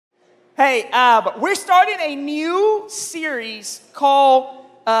Hey, we're starting a new series called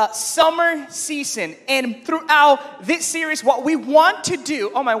Summer Season. And throughout this series, what we want to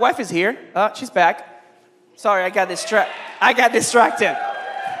do... Oh, my wife is here. She's back. Sorry, I got distracted.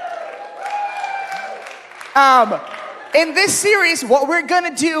 In this series, what we're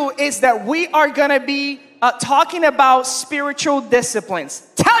going to do is that we are going to be talking about spiritual disciplines.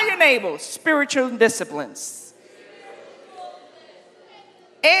 Tell your neighbors, spiritual disciplines.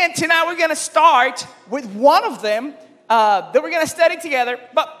 And tonight we're going to start with one of them that we're going to study together.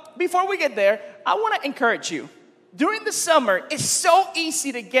 But before we get there, I want to encourage you. During the summer, it's so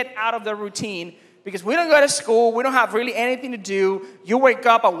easy to get out of the routine because we don't go to school. We don't have really anything to do. You wake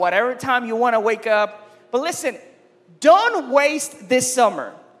up at whatever time you want to wake up. But listen, don't waste this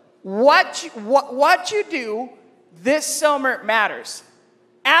summer. What you do this summer matters.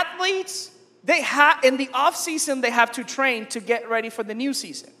 Athletes, in the off season, they have to train to get ready for the new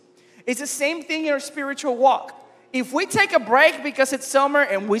season. It's the same thing in our spiritual walk. If we take a break because it's summer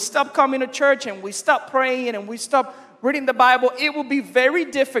and we stop coming to church and we stop praying and we stop reading the Bible, it will be very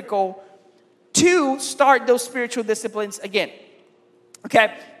difficult to start those spiritual disciplines again.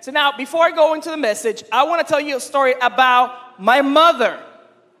 Okay, so now before I go into the message, I want to tell you a story about my mother,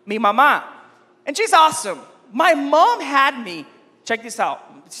 mi mamá. And she's awesome. My mom had me, check this out.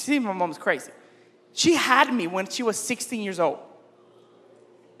 See, my mom's crazy. She had me when she was 16 years old.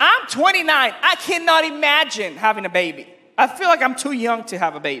 I'm 29. I cannot imagine having a baby. I feel like I'm too young to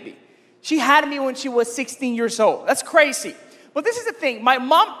have a baby. She had me when she was 16 years old. That's crazy. But this is the thing. My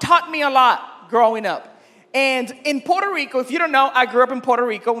mom taught me a lot growing up. And in Puerto Rico, if you don't know, I grew up in Puerto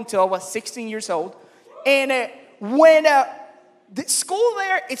Rico until I was 16 years old. And when the school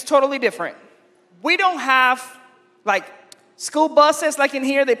there, it's totally different. We don't have like school buses like in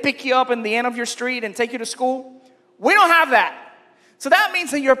here. They pick you up in the end of your street and take you to school. We don't have that. So that means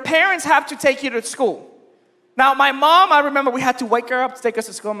that your parents have to take you to school. Now, my mom, I remember we had to wake her up to take us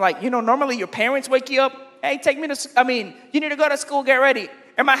to school. I'm like, normally your parents wake you up. Hey, you need to go to school, get ready.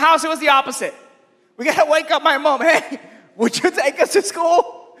 In my house, it was the opposite. We got to wake up my mom. Hey, would you take us to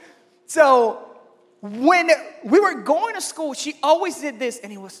school? So when we were going to school, she always did this.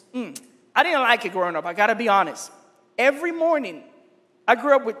 And it was, I didn't like it growing up. I got to be honest. Every morning, I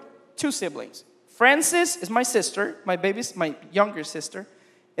grew up with two siblings. Frances is my sister, my younger sister.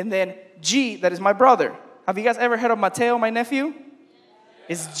 And then G, that is my brother. Have you guys ever heard of Mateo, my nephew?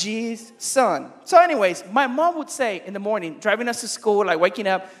 It's G's son. So anyways, my mom would say in the morning, driving us to school, like waking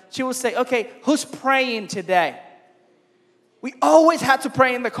up, she would say, okay, who's praying today? We always had to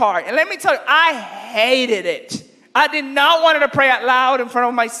pray in the car. And let me tell you, I hated it. I did not want to pray out loud in front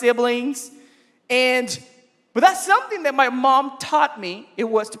of my siblings. But that's something that my mom taught me. It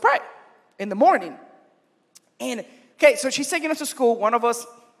was to pray in the morning. And, okay, so she's taking us to school. One of us,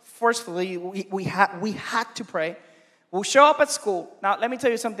 forcefully, we had to pray. We'll show up at school. Now, let me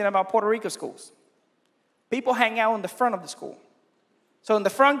tell you something about Puerto Rico schools. People hang out in the front of the school. So in the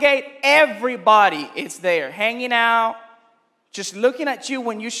front gate, everybody is there, hanging out, just looking at you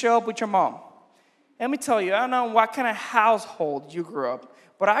when you show up with your mom. Let me tell you, I don't know what kind of household you grew up,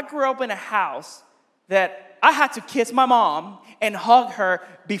 but I grew up in a house that I had to kiss my mom and hug her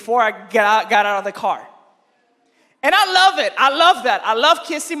before I got out of the car. And I love it. I love that. I love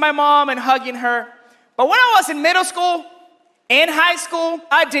kissing my mom and hugging her. But when I was in middle school and high school,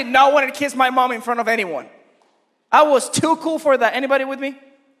 I did not want to kiss my mom in front of anyone. I was too cool for that. Anybody with me?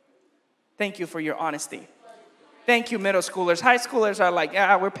 Thank you for your honesty. Thank you, middle schoolers. High schoolers are like,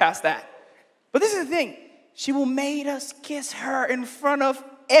 yeah, we're past that. But this is the thing. She will made us kiss her in front of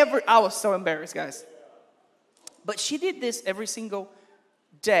I was so embarrassed, guys. But she did this every single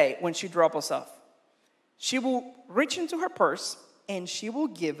day when she dropped us off. She will reach into her purse and she will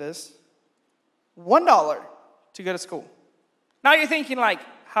give us $1 to go to school. Now you're thinking like,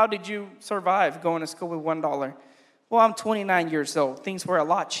 how did you survive going to school with $1? Well, I'm 29 years old. Things were a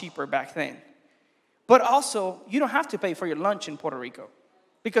lot cheaper back then. But also, you don't have to pay for your lunch in Puerto Rico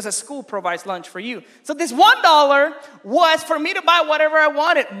because a school provides lunch for you. So this $1 was for me to buy whatever I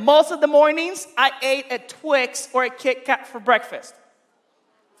wanted. Most of the mornings, I ate a Twix or a Kit Kat for breakfast.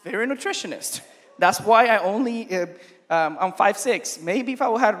 Very nutritionist. That's why I only, I'm 5'6". Maybe if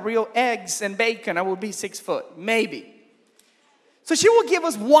I had real eggs and bacon, I would be 6 foot. Maybe. So she will give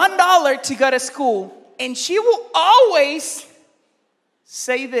us $1 to go to school. And she will always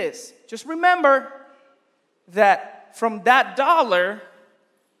say this. Just remember that from that $1,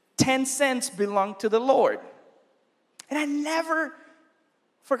 10 cents belong to the Lord. And I never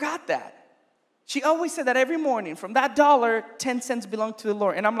forgot that. She always said that every morning. From that $1, 10 cents belong to the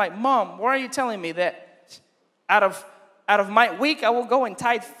Lord. And I'm like, Mom, why are you telling me that out of of my week, I will go and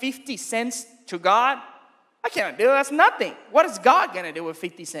tithe 50 cents to God. I can't do that. That's nothing. What is God going to do with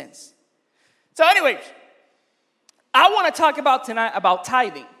 50 cents? So anyways, I want to talk about tonight about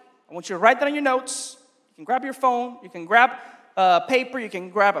tithing. I want you to write that on your notes. You can grab your phone. You can grab paper. You can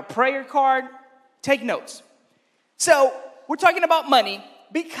grab a prayer card. Take notes. So we're talking about money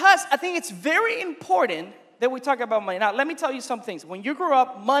because I think it's very important that we talk about money. Now, let me tell you some things. When you grow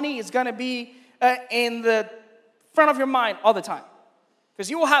up, money is going to be in the front of your mind all the time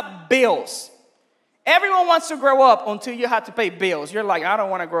because you will have bills. Everyone wants to grow up until you have to pay bills. You're like, I don't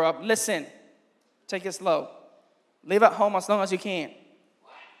want to grow up. Listen, take it slow. Live at home as long as you can.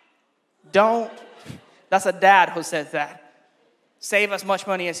 Don't. That's a dad who says that. Save as much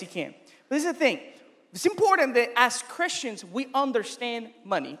money as you can. But this is the thing. It's important that as Christians, we understand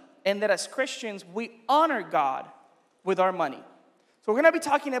money. And that as Christians, we honor God with our money. So we're going to be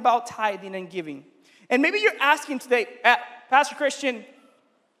talking about tithing and giving. And maybe you're asking today, Pastor Christian,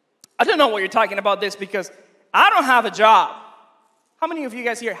 I don't know what you're talking about this because I don't have a job. How many of you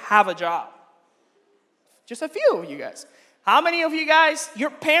guys here have a job? Just a few of you guys. How many of you guys,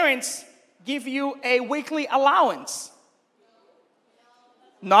 your parents give you a weekly allowance?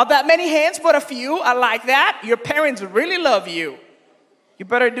 Not that many hands, but a few. I like that. Your parents really love you. You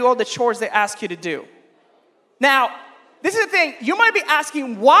better do all the chores they ask you to do. Now, this is the thing. You might be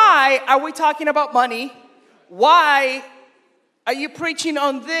asking, why are we talking about money? Why are you preaching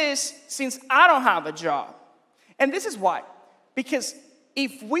on this since I don't have a job? And this is why. Because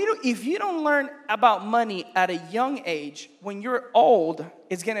if you don't learn about money at a young age, when you're old,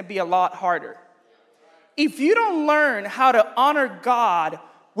 it's going to be a lot harder. If you don't learn how to honor God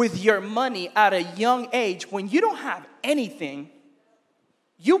with your money at a young age, when you don't have anything,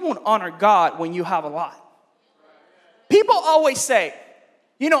 you won't honor God when you have a lot. People always say,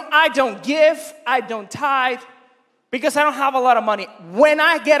 I don't give, I don't tithe, because I don't have a lot of money. When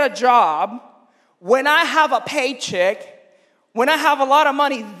I get a job, when I have a paycheck, when I have a lot of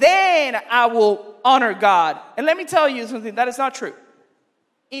money, then I will honor God. And let me tell you something, that is not true.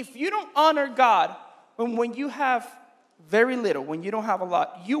 If you don't honor God when you have very little, when you don't have a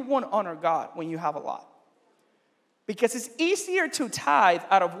lot, you won't honor God when you have a lot. Because it's easier to tithe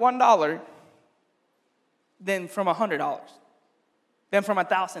out of $1 than from $100, than from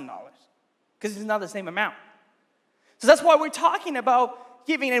 $1,000, because it's not the same amount. So that's why we're talking about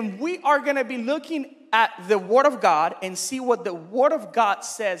giving, and we are going to be looking at the Word of God and see what the Word of God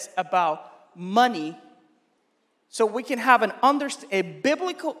says about money, so we can have a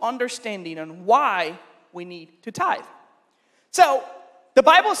biblical understanding on why we need to tithe. So the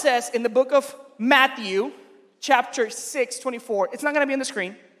Bible says in the book of Matthew, chapter 6:24, it's not going to be on the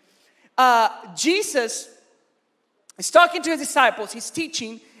screen. Jesus is talking to his disciples. He's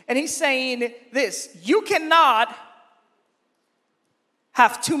teaching, and he's saying this: you cannot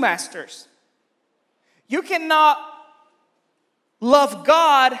have two masters. You cannot love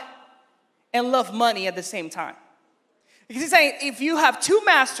God and love money at the same time. Because he's saying if you have two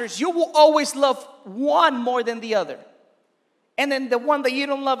masters, you will always love one more than the other. And then the one that you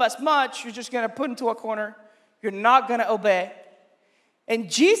don't love as much, you're just going to put into a corner. You're not going to obey. And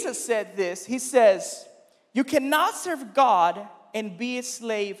Jesus said this. He says, you cannot serve God and be a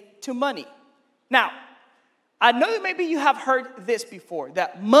slave to money. Now, I know that maybe you have heard this before,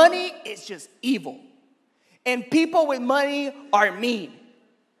 that money is just evil. And people with money are mean.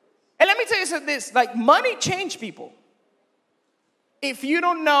 And let me tell you something, like money changes people. If you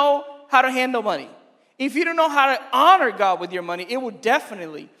don't know how to handle money, if you don't know how to honor God with your money, it will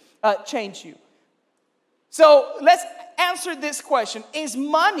definitely change you. So let's answer this question. Is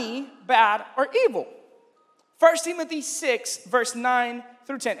money bad or evil? 1 Timothy 6, verse 9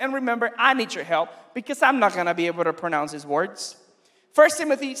 through 10. And remember, I need your help because I'm not going to be able to pronounce these words. 1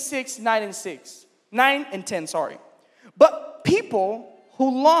 Timothy 6, 9 and 10, sorry. But people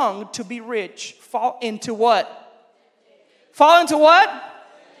who long to be rich fall into what? Fall into what?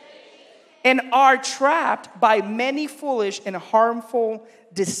 And are trapped by many foolish and harmful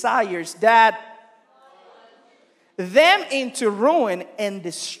desires that them into ruin and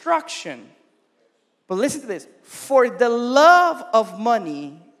destruction. But listen to this. For the love of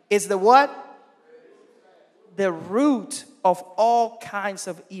money is the what? The root of all kinds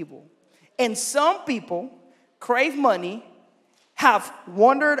of evil. And some people crave money, have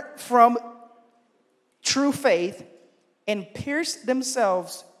wandered from true faith, and pierced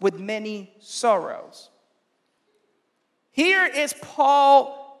themselves with many sorrows. Here is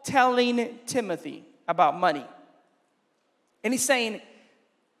Paul telling Timothy about money. And he's saying,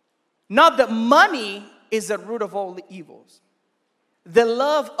 not that money is the root of all the evils. The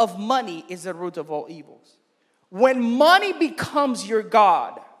love of money is the root of all evils. When money becomes your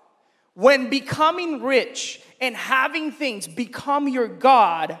God, when becoming rich and having things become your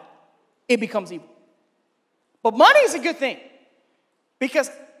God, it becomes evil. But money is a good thing, because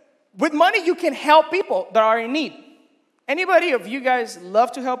with money you can help people that are in need. Anybody of you guys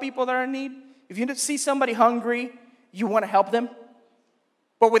love to help people that are in need? If you see somebody hungry, you want to help them.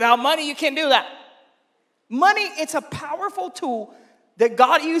 But without money, you can't do that. Money, it's a powerful tool that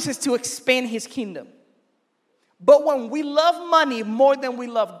God uses to expand his kingdom. But when we love money more than we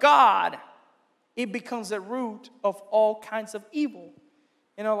love God, it becomes the root of all kinds of evil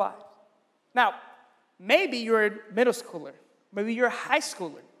in our lives. Now, maybe you're a middle schooler. Maybe you're a high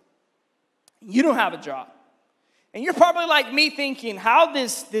schooler. You don't have a job. And you're probably like me thinking, how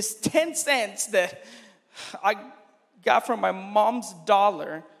this 10 cents that I got from my mom's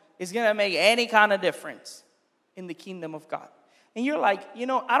dollar is going to make any kind of difference in the kingdom of God. And you're like, I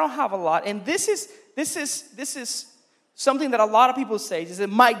don't have a lot. And this is something that a lot of people say, is that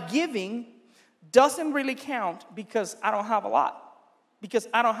my giving doesn't really count because I don't have a lot, because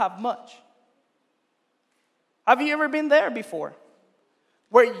I don't have much. Have you ever been there before?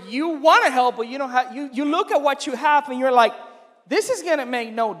 Where you want to help, but you don't have, you look at what you have and you're like, this is going to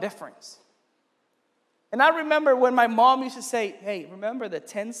make no difference. And I remember when my mom used to say, hey, remember that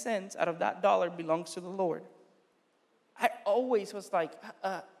 10 cents out of that dollar belongs to the Lord. I always was like,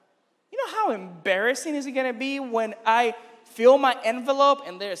 you know how embarrassing is it going to be when I fill my envelope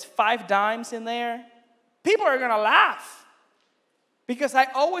and there's 5 dimes in there? People are going to laugh. Because I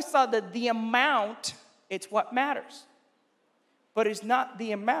always thought that the amount, it's what matters. But it's not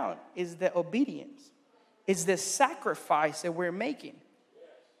the amount, it's the obedience. It's the sacrifice that we're making.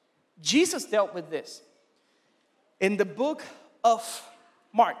 Jesus dealt with this. In the book of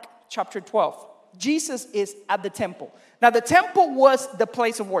Mark, chapter 12, Jesus is at the temple. Now, the temple was the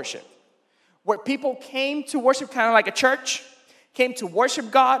place of worship, where people came to worship, kind of like a church, came to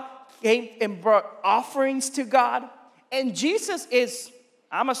worship God, came and brought offerings to God. And Jesus is,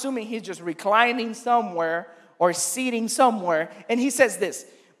 I'm assuming he's just reclining somewhere or seating somewhere. And he says this,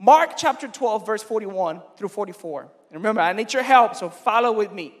 Mark chapter 12, verse 41 through 44. And remember, I need your help, so follow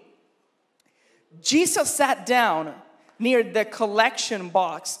with me. Jesus sat down near the collection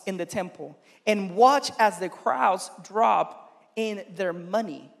box in the temple and watched as the crowds dropped in their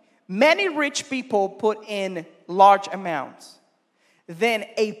money. Many rich people put in large amounts. Then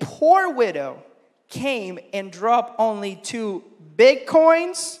a poor widow came and dropped only 2 big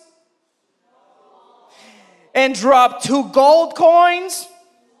coins and dropped 2 gold coins.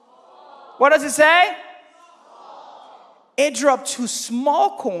 What does it say? It dropped 2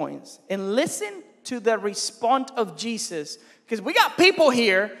 small coins. And listen to the response of Jesus. Because we got people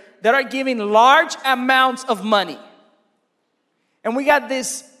here that are giving large amounts of money. And we got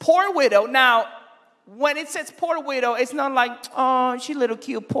this poor widow. Now, when it says poor widow, it's not like, oh, she little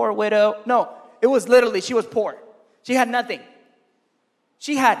cute poor widow. No, it was literally, she was poor. She had nothing.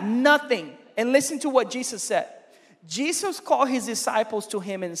 She had nothing. And listen to what Jesus said. Jesus called his disciples to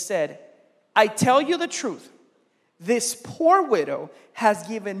him and said, I tell you the truth. This poor widow has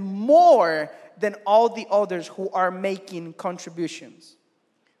given more than all the others who are making contributions.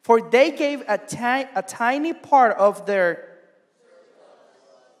 For they gave a tiny part of their...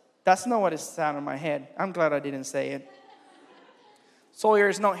 That's not what it sounded in my head. I'm glad I didn't say it. Sawyer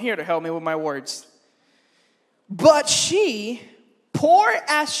is not here to help me with my words. But she, poor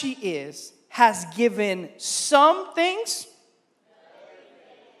as she is, has given some things,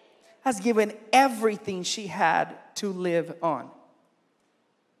 has given everything she had to live on.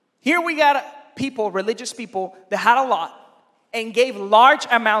 Here we got people, religious people, that had a lot and gave large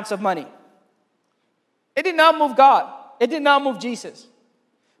amounts of money. It did not move God. It did not move Jesus.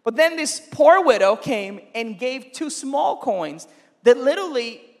 But then this poor widow came and gave 2 small coins that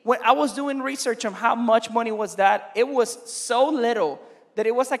literally, when I was doing research on how much money was that, it was so little that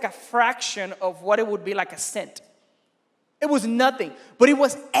it was like a fraction of what it would be like a cent. It was nothing, but it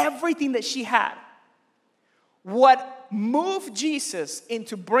was everything that she had. What moved Jesus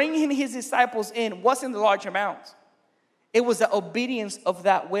into bringing his disciples in wasn't the large amounts. It was the obedience of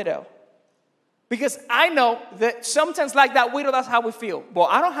that widow. Because I know that sometimes like that widow, that's how we feel. Well,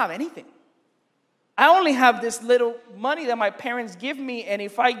 I don't have anything. I only have this little money that my parents give me, and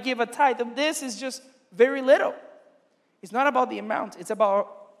if I give a tithe of this, it's just very little. It's not about the amount. It's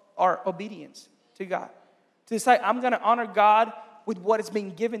about our obedience to God. To decide, I'm going to honor God with what is being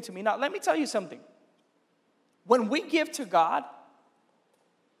given to me. Now, let me tell you something. When we give to God,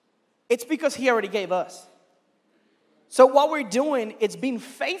 it's because he already gave us. So what we're doing is being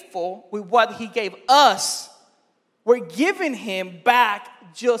faithful with what he gave us. We're giving him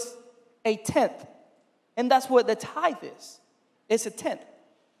back just a tenth. And that's what the tithe is. It's a tenth.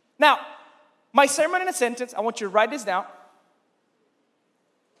 Now, my sermon in a sentence, I want you to write this down.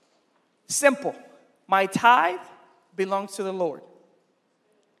 Simple. My tithe belongs to the Lord.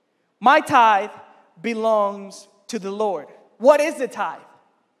 My tithe belongs to the Lord. What is the tithe?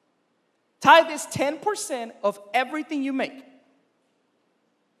 Tithe is 10% of everything you make.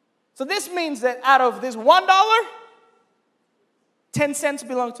 So this means that out of this $1, 10 cents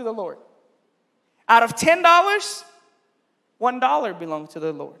belong to the Lord. Out of $10, $1 belongs to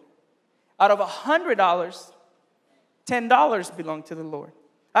the Lord. Out of $100, $10 belong to the Lord.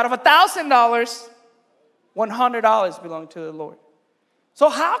 Out of $1,000, $100 belong to the Lord. So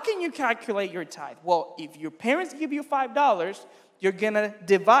how can you calculate your tithe? Well, if your parents give you $5, you're going to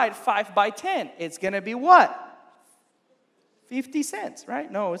divide 5 by 10. It's going to be what? 50 cents,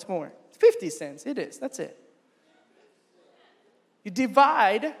 right? No, it's more. It's 50 cents. It is. That's it. You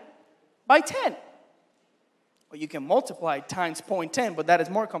divide by 10. Or you can multiply times 0.10, but that is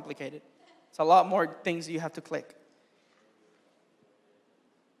more complicated. It's a lot more things you have to click.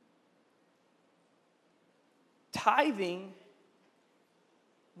 Tithing,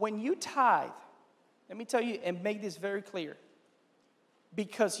 when you tithe, let me tell you and make this very clear.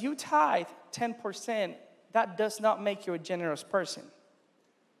 Because you tithe 10%, that does not make you a generous person.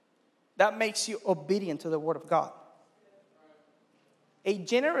 That makes you obedient to the Word of God. A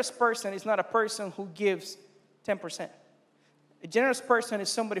generous person is not a person who gives 10%. A generous person is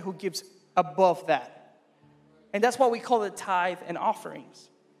somebody who gives above that. And that's what we call the tithe and offerings.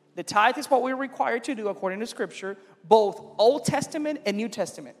 The tithe is what we're required to do according to Scripture, both Old Testament and New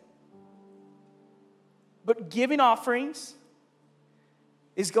Testament. But giving offerings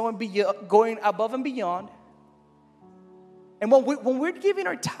is going above and beyond. And when we're giving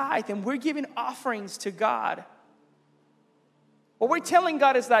our tithe and we're giving offerings to God, what we're telling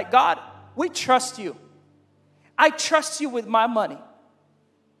God is that, God, we trust you. I trust you with my money.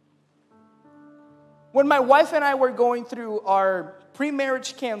 When my wife and I were going through our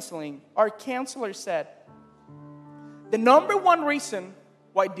pre-marriage counseling, our counselor said, the number one reason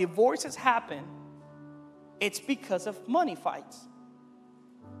why divorces happen, it's because of money fights.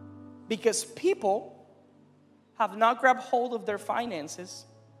 Because people have not grabbed hold of their finances,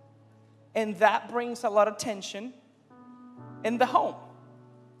 and that brings a lot of tension in the home.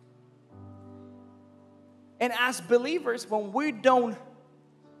 And as believers, when we don't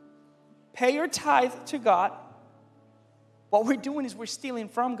pay our tithe to God, what we're doing is we're stealing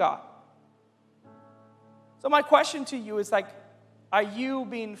from God. So my question to you is are you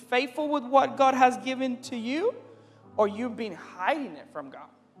being faithful with what God has given to you, or you been hiding it from God?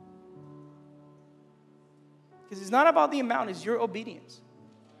 Because it's not about the amount, it's your obedience.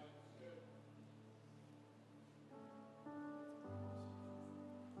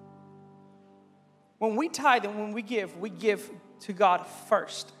 When we tithe and when we give to God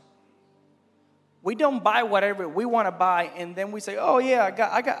first. We don't buy whatever we want to buy and then we say, oh yeah,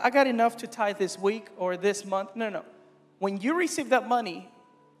 I got enough to tithe this week or this month. No. When you receive that money,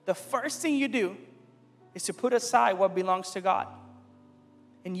 the first thing you do is to put aside what belongs to God.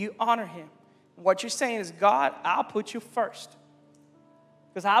 And you honor Him. What you're saying is, God, I'll put you first.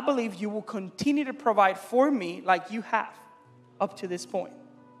 Because I believe you will continue to provide for me like you have up to this point.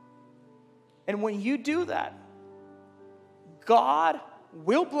 And when you do that, God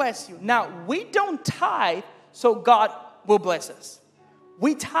will bless you. Now, we don't tithe so God will bless us.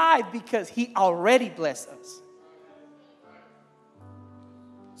 We tithe because He already blessed us.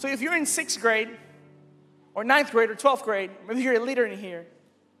 So if you're in 6th grade or 9th grade or 12th grade, maybe you're a leader in here,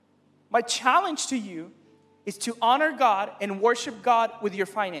 my challenge to you is to honor God and worship God with your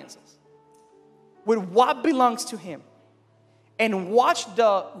finances, with what belongs to Him, and watch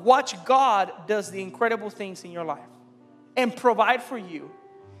God does the incredible things in your life and provide for you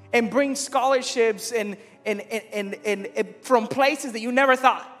and bring scholarships and from places that you never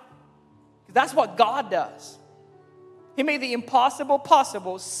thought. That's what God does. He made the impossible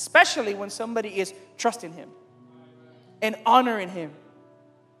possible, especially when somebody is trusting Him and honoring Him.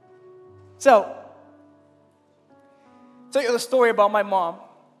 So, I'll tell you the story about my mom.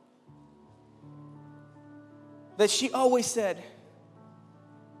 That she always said,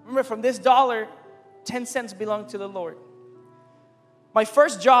 remember, from this dollar, 10 cents belong to the Lord. My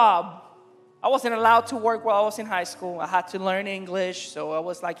first job, I wasn't allowed to work while I was in high school. I had to learn English, so I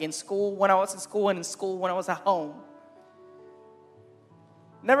was in school when I was in school and in school when I was at home.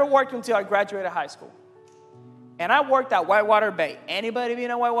 Never worked until I graduated high school. And I worked at Whitewater Bay. Anybody been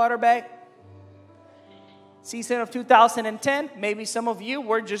at Whitewater Bay? Season of 2010, maybe some of you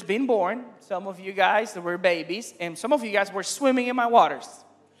were just being born. Some of you guys were babies. And some of you guys were swimming in my waters.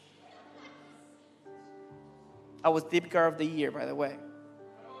 I was Deep Guy of the Year, by the way.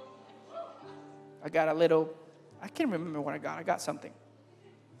 I got a little, I can't remember what I got. I got something.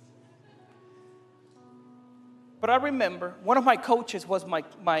 But I remember one of my coaches was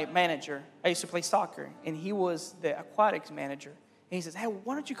my manager. I used to play soccer, and he was the aquatics manager. And he says, hey,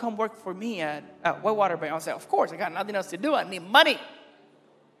 why don't you come work for me at Whitewater Bay? I was like, of course, I got nothing else to do. I need money.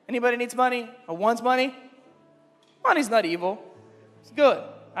 Anybody needs money or wants money? Money's not evil. It's good.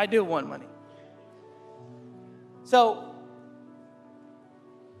 I do want money. So,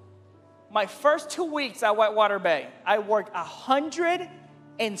 my first 2 weeks at Whitewater Bay, I worked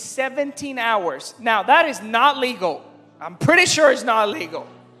 117 hours. Now, that is not legal. I'm pretty sure it's not legal.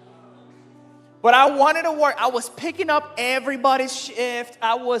 But I wanted to work. I was picking up everybody's shift.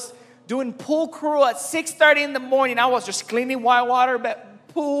 I was doing pool crew at 6:30 in the morning. I was just cleaning Whitewater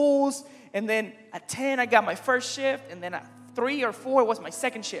pools. And then at 10, I got my first shift. And then at 3 or 4, it was my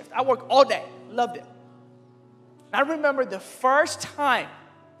second shift. I worked all day. Loved it. I remember the first time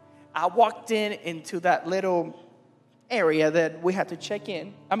I walked into that little area that we had to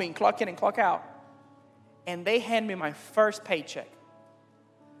clock in and clock out. And they handed me my first paycheck.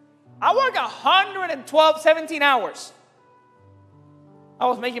 I worked 17 hours. I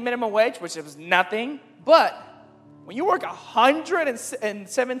was making minimum wage, which was nothing. But when you work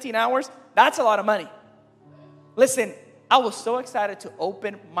 117 hours, that's a lot of money. Listen, I was so excited to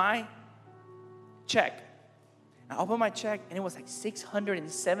open my check. I opened my check, and it was like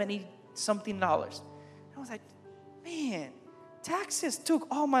 $670-something. I was like, man, taxes took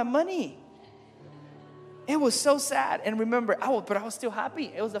all my money. It was so sad. And remember, but I was still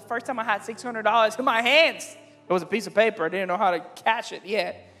happy. It was the first time I had $600 in my hands. It was a piece of paper. I didn't know how to cash it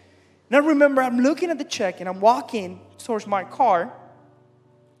yet. And I remember I'm looking at the check, and I'm walking towards my car.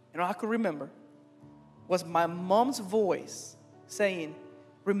 And all I could remember was my mom's voice saying,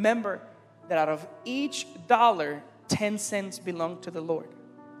 remember that out of each dollar, 10 cents belong to the Lord.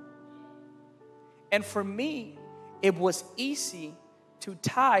 And for me, it was easy to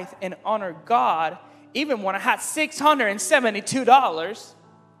tithe and honor God even when I had $672,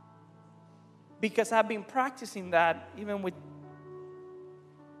 because I've been practicing that even with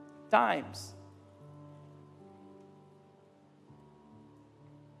dimes.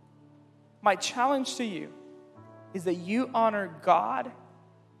 My challenge to you is that you honor God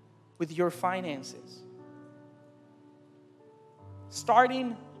with your finances.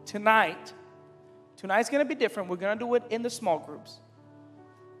 Starting tonight's going to be different. We're going to do it in the small groups.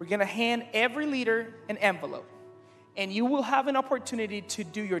 We're going to hand every leader an envelope. And you will have an opportunity to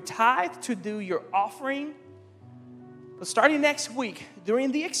do your tithe, to do your offering. But starting next week,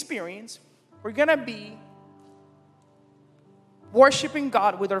 during the experience, we're going to be worshiping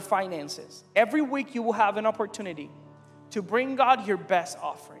God with our finances. Every week you will have an opportunity to bring God your best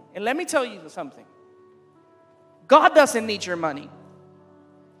offering. And let me tell you something. God doesn't need your money.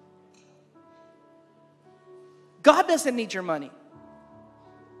 God doesn't need your money.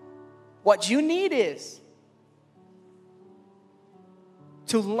 What you need is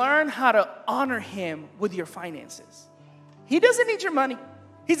to learn how to honor Him with your finances. He doesn't need your money.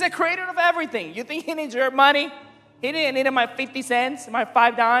 He's the creator of everything. You think He needs your money? He didn't need my 50 cents, my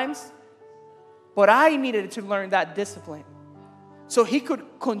 5 dimes. But I needed to learn that discipline so He could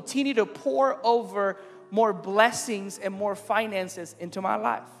continue to pour over more blessings and more finances into my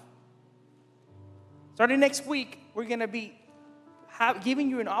life. Starting next week, we're going to be giving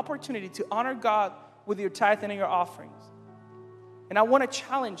you an opportunity to honor God with your tithe and your offerings. And I want to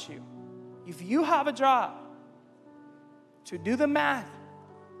challenge you. If you have a job, to do the math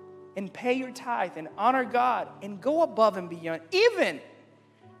and pay your tithe and honor God and go above and beyond, even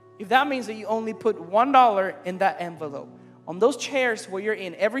if that means that you only put $1 in that envelope. On those chairs where you're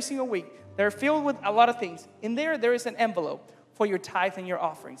in every single week, they're filled with a lot of things. In there is an envelope for your tithe and your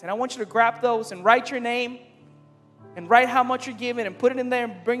offerings. And I want you to grab those and write your name and write how much you're giving and put it in there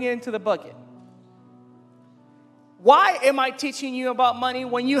and bring it into the bucket. Why am I teaching you about money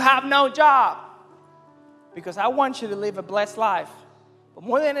when you have no job? Because I want you to live a blessed life. But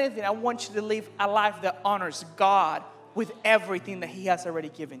more than anything, I want you to live a life that honors God with everything that He has already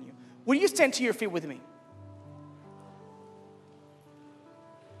given you. Will you stand to your feet with me?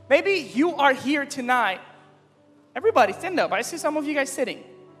 Maybe you are here tonight. Everybody, stand up. I see some of you guys sitting.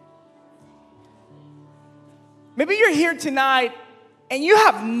 Maybe you're here tonight and you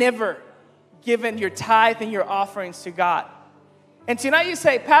have never given your tithe and your offerings to God. And tonight you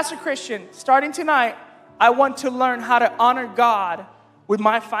say, Pastor Christian, starting tonight, I want to learn how to honor God with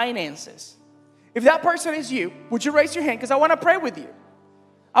my finances. If that person is you, would you raise your hand? Because I want to pray with you.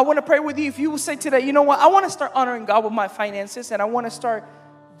 I want to pray with you if you will say today, you know what? I want to start honoring God with my finances, and I want to start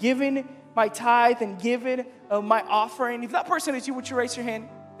giving my tithe and give it my offering. If that person is you, would you raise your hand?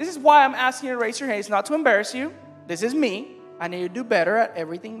 This is why I'm asking you to raise your hand. It's not to embarrass you. This is me. I need to do better at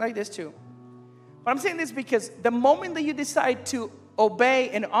everything like this too. But I'm saying this because the moment that you decide to obey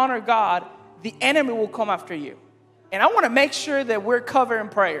and honor God, the enemy will come after you. And I want to make sure that we're covered in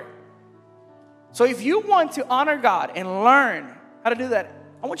prayer. So if you want to honor God and learn how to do that,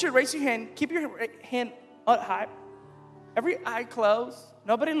 I want you to raise your hand. Keep your hand up high. Every eye closed.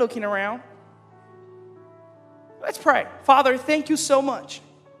 Nobody looking around. Let's pray. Father, thank you so much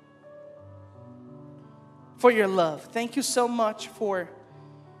for your love. Thank you so much for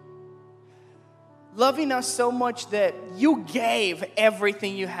loving us so much that you gave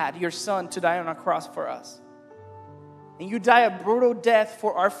everything you had, your son, to die on a cross for us. And you died a brutal death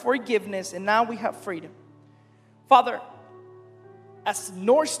for our forgiveness, and now we have freedom. Father, as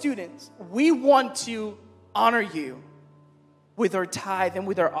North students, we want to honor you with our tithe and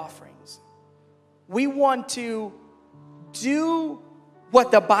with our offerings. We want to do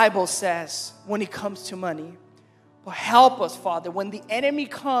what the Bible says when it comes to money. But help us, Father, when the enemy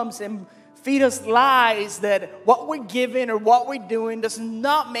comes and feed us lies that what we're giving or what we're doing does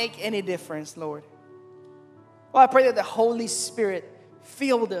not make any difference, Lord. Well, I pray that the Holy Spirit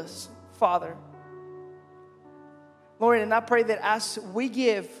filled us, Father. Lord, and I pray that as we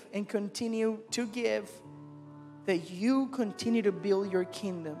give and continue to give, that you continue to build your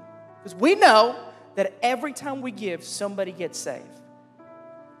kingdom. Because we know that every time we give, somebody gets saved.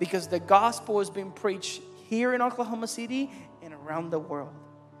 Because the gospel has been preached here in Oklahoma City and around the world.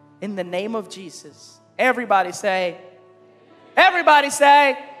 In the name of Jesus. Everybody say,